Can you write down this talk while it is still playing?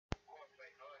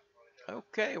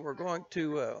Okay, we're going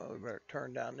to, we better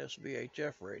turn down this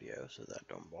VHF radio so that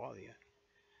don't bother you.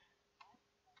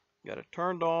 Got it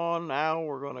turned on. Now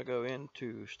we're going to go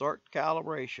into start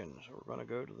calibration. So we're going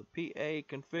to go to the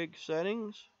PA config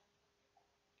settings.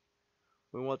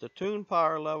 We want the tune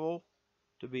power level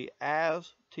to be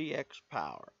as TX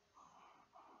power.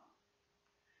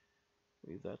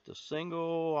 Leave that to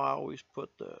single. I always put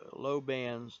the low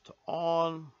bands to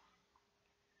on.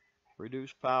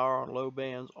 Reduce power on low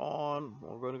bands on.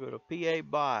 We're going to go to PA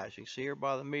bias. You see here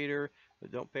by the meter,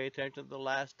 but don't pay attention to the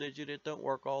last digit. It don't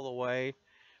work all the way,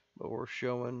 but we're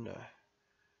showing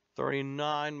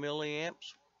 39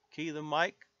 milliamps. Key the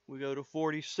mic. We go to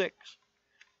 46.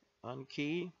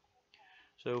 Unkey.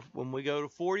 So when we go to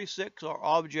 46, our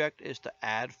object is to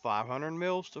add 500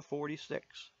 mils to 46.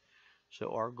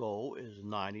 So our goal is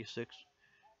 96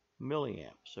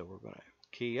 milliamps. So we're going to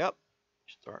key up,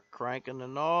 start cranking the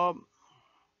knob.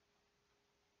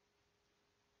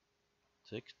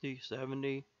 60,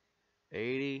 70,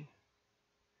 80,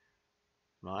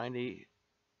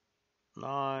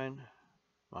 99,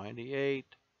 98,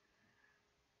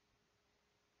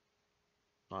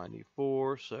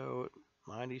 94, so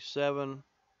 97.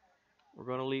 We're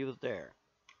going to leave it there.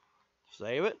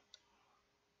 Save it.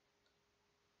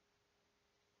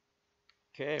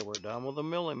 Okay, we're done with the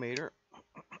millimeter.